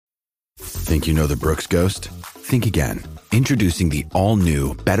Think you know the Brooks Ghost? Think again. Introducing the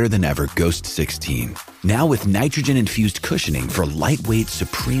all-new, better-than-ever Ghost 16. Now with nitrogen-infused cushioning for lightweight,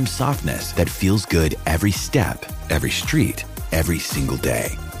 supreme softness that feels good every step, every street, every single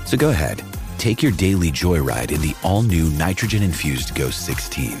day. So go ahead, take your daily joyride in the all-new nitrogen-infused Ghost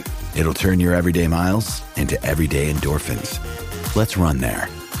 16. It'll turn your everyday miles into everyday endorphins. Let's run there.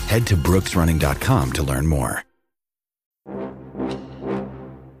 Head to brooksrunning.com to learn more.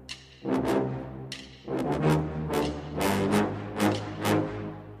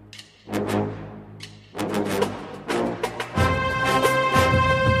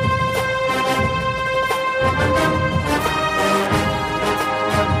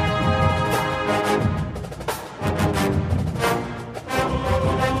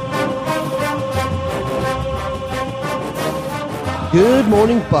 Good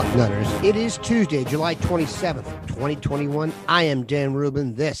morning, Bucknutters. It is Tuesday, July 27th, 2021. I am Dan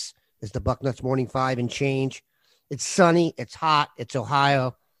Rubin. This is the Bucknuts Morning 5 and change. It's sunny. It's hot. It's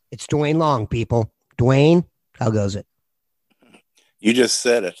Ohio. It's Duane Long, people. Duane, how goes it? You just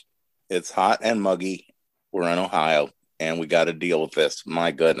said it. It's hot and muggy. We're in Ohio, and we got to deal with this.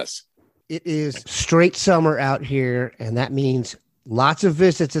 My goodness. It is straight summer out here, and that means lots of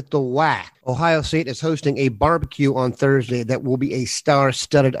visits at the WAC. Ohio State is hosting a barbecue on Thursday that will be a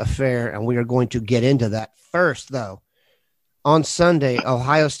star-studded affair, and we are going to get into that. First, though, on Sunday,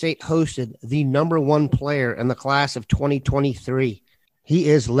 Ohio State hosted the number one player in the class of 2023. He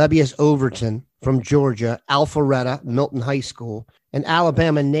is Lebbeus Overton from Georgia, Alpharetta, Milton High School, an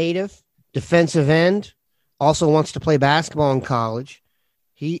Alabama native, defensive end, also wants to play basketball in college.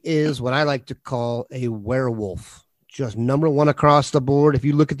 He is what I like to call a werewolf. Just number one across the board. If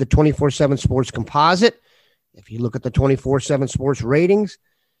you look at the 24/7 Sports composite, if you look at the 24/7 Sports ratings,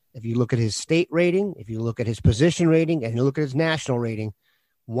 if you look at his state rating, if you look at his position rating, and you look at his national rating,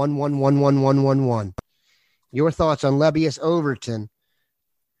 1-1-1-1-1-1-1. Your thoughts on Lebbeus Overton?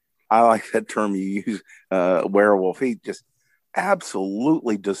 I like that term you use, werewolf. He just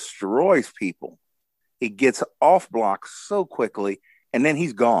absolutely destroys people. He gets off block so quickly, and then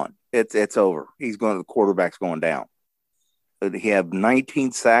he's gone. It's over. He's going. The quarterback's going down. He had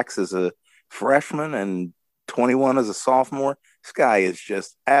 19 sacks as a freshman and 21 as a sophomore. This guy is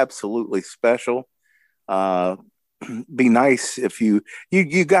just absolutely special. Be nice if you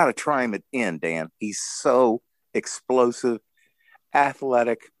got to try him at end, Dan. He's so explosive,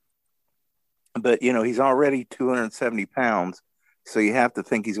 athletic, but he's already 270 pounds, so you have to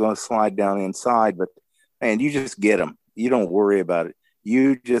think he's going to slide down inside. But man, you just get him. You don't worry about it.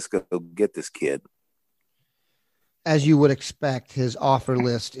 You just go get this kid. As you would expect, his offer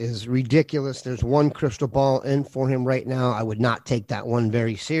list is ridiculous. There's one crystal ball in for him right now. I would not take that one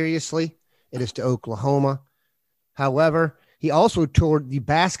very seriously. It is to Oklahoma. However, he also toured the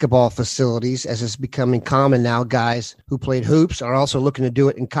basketball facilities, as is becoming common now. Guys who played hoops are also looking to do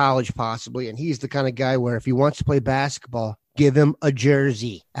it in college possibly, and he's the kind of guy where if he wants to play basketball, give him a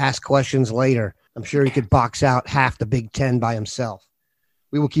jersey. Ask questions later. I'm sure he could box out half the Big Ten by himself.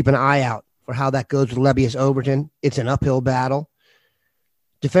 We will keep an eye out for how that goes with Lebbeus Overton. It's an uphill battle.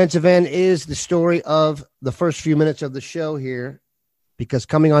 Defensive end is the story of the first few minutes of the show here, because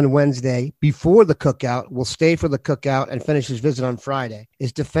coming on Wednesday, before the cookout, we'll stay for the cookout and finish his visit on Friday,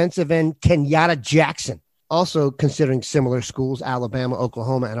 is defensive end Kenyatta Jackson, also considering similar schools, Alabama,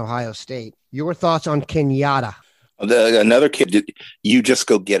 Oklahoma, and Ohio State. Your thoughts on Kenyatta? Another kid, you just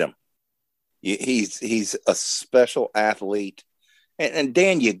go get him. He's a special athlete. And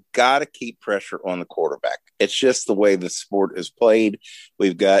Dan, you got to keep pressure on the quarterback. It's just the way the sport is played.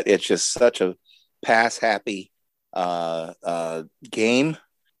 It's just such a pass-happy game,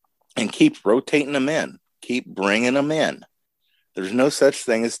 and keep rotating them in. Keep bringing them in. There's no such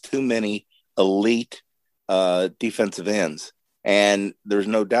thing as too many elite defensive ends. And there's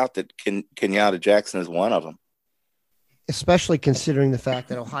no doubt that Kenyatta Jackson is one of them. Especially considering the fact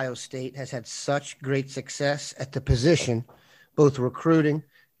that Ohio State has had such great success at the position, both recruiting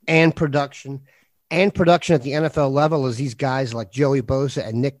and production at the NFL level, as these guys like Joey Bosa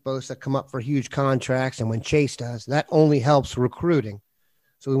and Nick Bosa come up for huge contracts. And when Chase does, that only helps recruiting.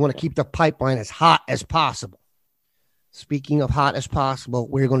 So we want to keep the pipeline as hot as possible. Speaking of hot as possible,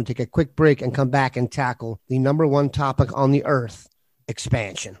 we're going to take a quick break and come back and tackle the number one topic on the earth,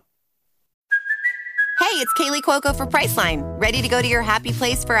 expansion. Hey, it's Kaylee Cuoco for Priceline. Ready to go to your happy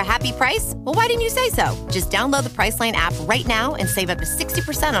place for a happy price? Well, why didn't you say so? Just download the Priceline app right now and save up to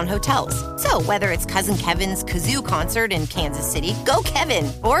 60% on hotels. So whether it's Cousin Kevin's Kazoo Concert in Kansas City, go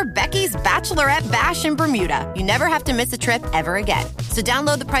Kevin, or Becky's Bachelorette Bash in Bermuda, you never have to miss a trip ever again. So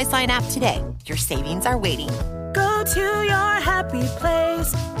download the Priceline app today. Your savings are waiting. Go to your happy place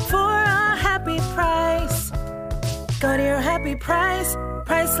for a Go to your happy price,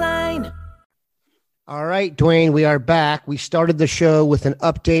 Priceline. All right, Duane, we are back. We started the show with an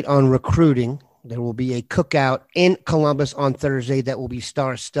update on recruiting. There will be a cookout in Columbus on Thursday that will be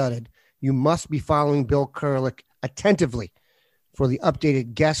star-studded. You must be following Bill Kurelic attentively for the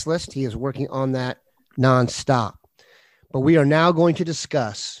updated guest list. He is working on that nonstop. But we are now going to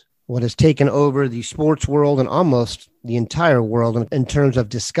discuss what has taken over the sports world and almost the entire world in terms of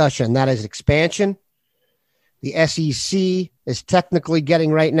discussion. That is expansion. The SEC is technically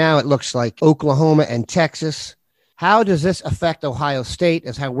getting right now, it looks like, Oklahoma and Texas. How does this affect Ohio State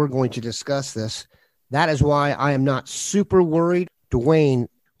is how we're going to discuss this. That is why I am not super worried. Duane,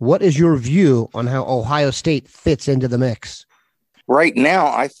 what is your view on how Ohio State fits into the mix? Right now,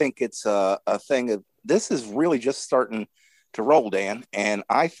 I think it's a thing of this is really just starting to roll, Dan. And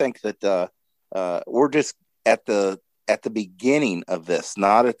I think that we're just at the beginning of this,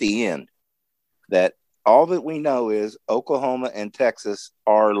 not at the end. That all that we know is Oklahoma and Texas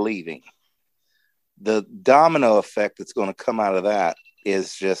are leaving. The domino effect that's going to come out of that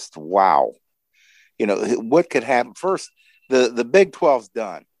is just wow. You know, what could happen first? The Big 12's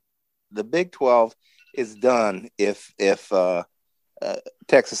done. The Big 12 is done if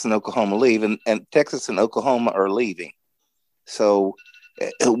Texas and Oklahoma leave, and Texas and Oklahoma are leaving. So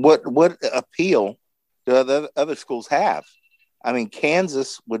what appeal do the other schools have? I mean,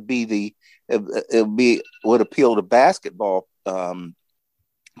 Kansas would would appeal to basketball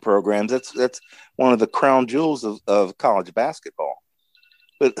programs. That's one of the crown jewels of college basketball.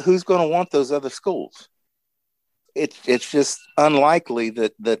 But who's going to want those other schools? It's just unlikely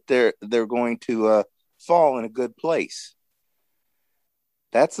that they're going to fall in a good place.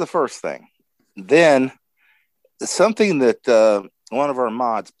 That's the first thing. Then something that one of our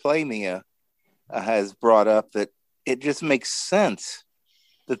mods, Playmia, has brought up, that it just makes sense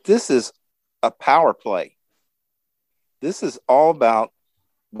that this is a power play. This is all about,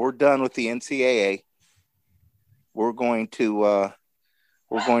 we're done with the NCAA. We're going to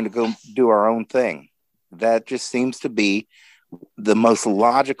go do our own thing. That just seems to be the most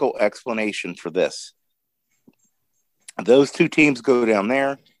logical explanation for this. Those two teams go down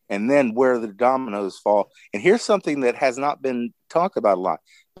there, and then where the dominoes fall. And here's something that has not been talked about a lot.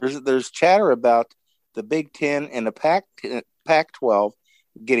 There's chatter about the Big Ten and the Pac-12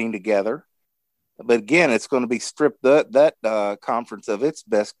 getting together, but again, it's going to be stripped that conference of its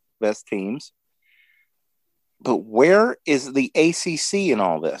best teams. But where is the ACC in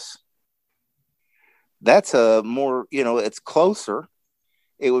all this? That's a more, it's closer.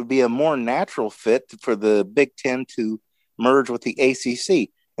 It would be a more natural fit for the Big Ten to merge with the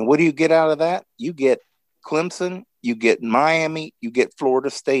ACC. And what do you get out of that? You get Clemson, you get Miami, you get Florida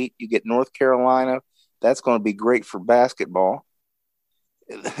State, you get North Carolina. That's going to be great for basketball.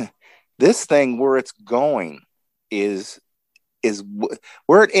 This thing, where it's going is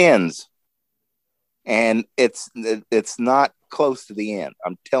where it ends. And it's not close to the end.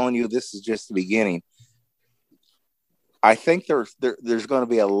 I'm telling you, this is just the beginning. I think there's going to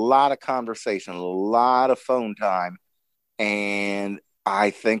be a lot of conversation, a lot of phone time, and I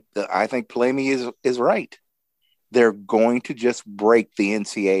think Plamey is right. They're going to just break the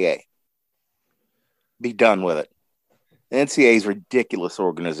NCAA. Be done with it. The NCAA is a ridiculous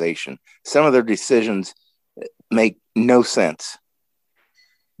organization. Some of their decisions make no sense.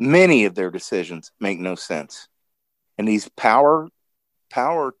 Many of their decisions make no sense. And these power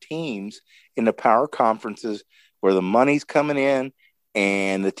teams in the power conferences, where the money's coming in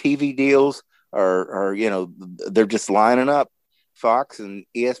and the TV deals are they're just lining up. Fox and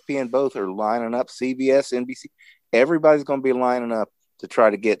ESPN both are lining up. CBS, NBC, everybody's going to be lining up to try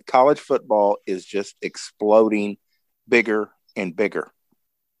to get college football is just exploding bigger and bigger.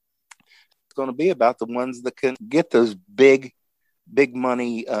 It's going to be about the ones that can get those big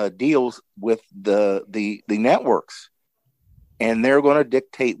money deals with the networks, and they're going to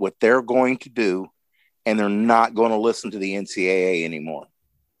dictate what they're going to do, and they're not going to listen to the NCAA anymore.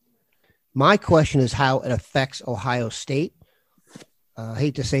 My question is how it affects Ohio State. I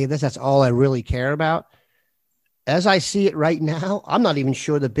hate to say this, that's all I really care about. As I see it right now, I'm not even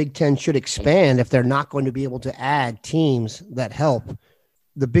sure the Big Ten should expand if they're not going to be able to add teams that help.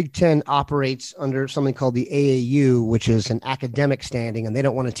 The Big Ten operates under something called the AAU, which is an academic standing, and they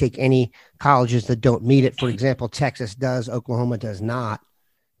don't want to take any colleges that don't meet it. For example, Texas does, Oklahoma does not.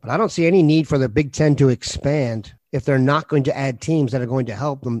 But I don't see any need for the Big Ten to expand if they're not going to add teams that are going to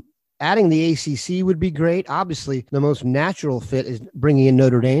help them. Adding the ACC would be great. Obviously, the most natural fit is bringing in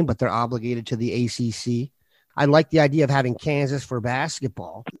Notre Dame, but they're obligated to the ACC. I like the idea of having Kansas for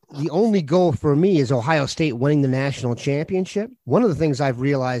basketball. The only goal for me is Ohio State winning the national championship. One of the things I've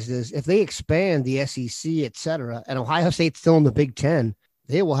realized is if they expand the SEC, et cetera, and Ohio State's still in the Big Ten,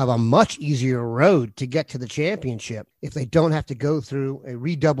 they will have a much easier road to get to the championship if they don't have to go through a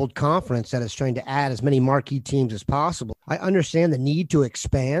redoubled conference that is trying to add as many marquee teams as possible. I understand the need to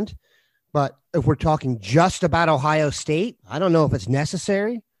expand, but if we're talking just about Ohio State, I don't know if it's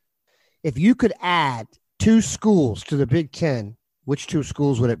necessary. If you could add 2 schools to the Big Ten, which 2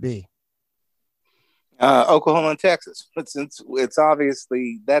 schools would it be? Oklahoma and Texas. But since it's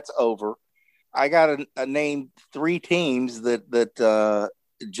obviously that's over, I got to name 3 teams that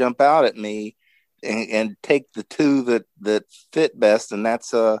jump out at me and take the 2 that fit best, and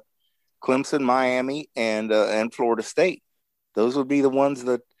that's Clemson, Miami, and Florida State. Those would be the ones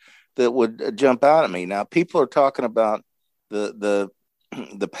that would jump out at me. Now, people are talking about the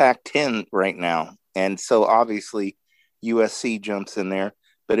Pac-10 right now, and so obviously USC jumps in there,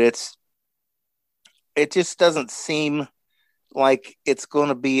 but it just doesn't seem like it's going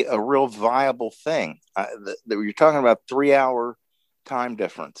to be a real viable thing. You're talking about 3-hour time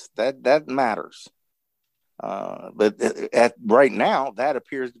difference. That matters. But right now, that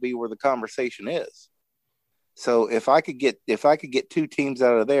appears to be where the conversation is. So if I could get 2 teams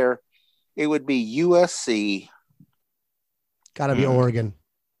out of there, it would be USC. Got to be Oregon.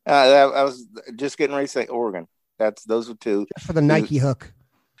 I was just getting ready to say Oregon. Those are 2. Just for the Nike hook.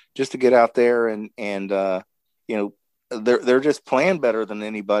 Just to get out there and they're just playing better than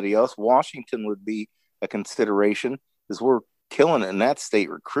anybody else. Washington would be a consideration because we're killing it in that state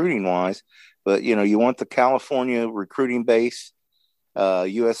recruiting wise. But you want the California recruiting base.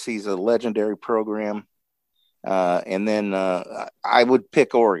 USC is a legendary program, and then I would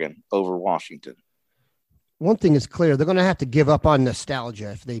pick Oregon over Washington. One thing is clear. They're going to have to give up on nostalgia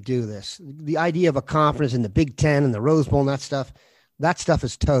if they do this. The idea of a conference in the Big Ten and the Rose Bowl and that stuff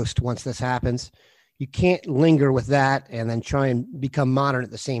is toast once this happens. You can't linger with that and then try and become modern at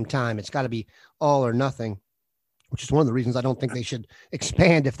the same time. It's got to be all or nothing, which is one of the reasons I don't think they should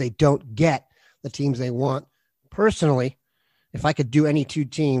expand if they don't get the teams they want. Personally, if I could do any 2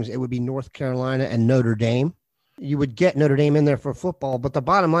 teams, it would be North Carolina and Notre Dame. You would get Notre Dame in there for football, but the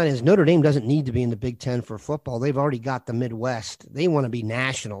bottom line is Notre Dame doesn't need to be in the Big Ten for football. They've already got the Midwest. They want to be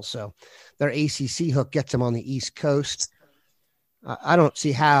national, so their ACC hook gets them on the East Coast. I don't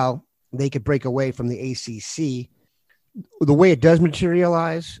see how they could break away from the ACC. The way it does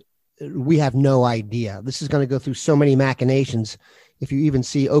materialize, we have no idea. This is going to go through so many machinations. If you even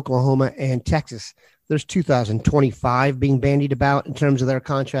see Oklahoma and Texas, there's 2025 being bandied about in terms of their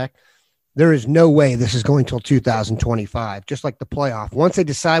contract. There is no way this is going till 2025, just like the playoff. Once they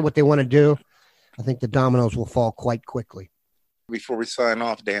decide what they want to do, I think the dominoes will fall quite quickly. Before we sign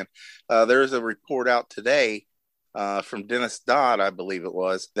off, Dan, there's a report out today from Dennis Dodd, I believe it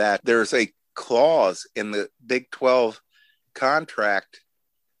was, that there's a clause in the Big 12 contract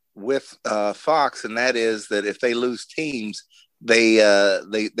with Fox, and that is that if they lose teams, they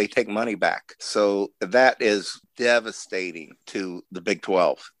take money back. So that is devastating to the Big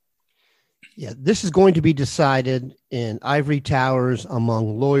 12. Yeah, this is going to be decided in ivory towers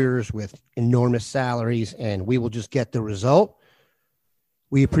among lawyers with enormous salaries, and we will just get the result.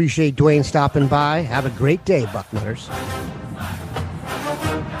 We appreciate Duane stopping by. Have a great day, Bucknutters.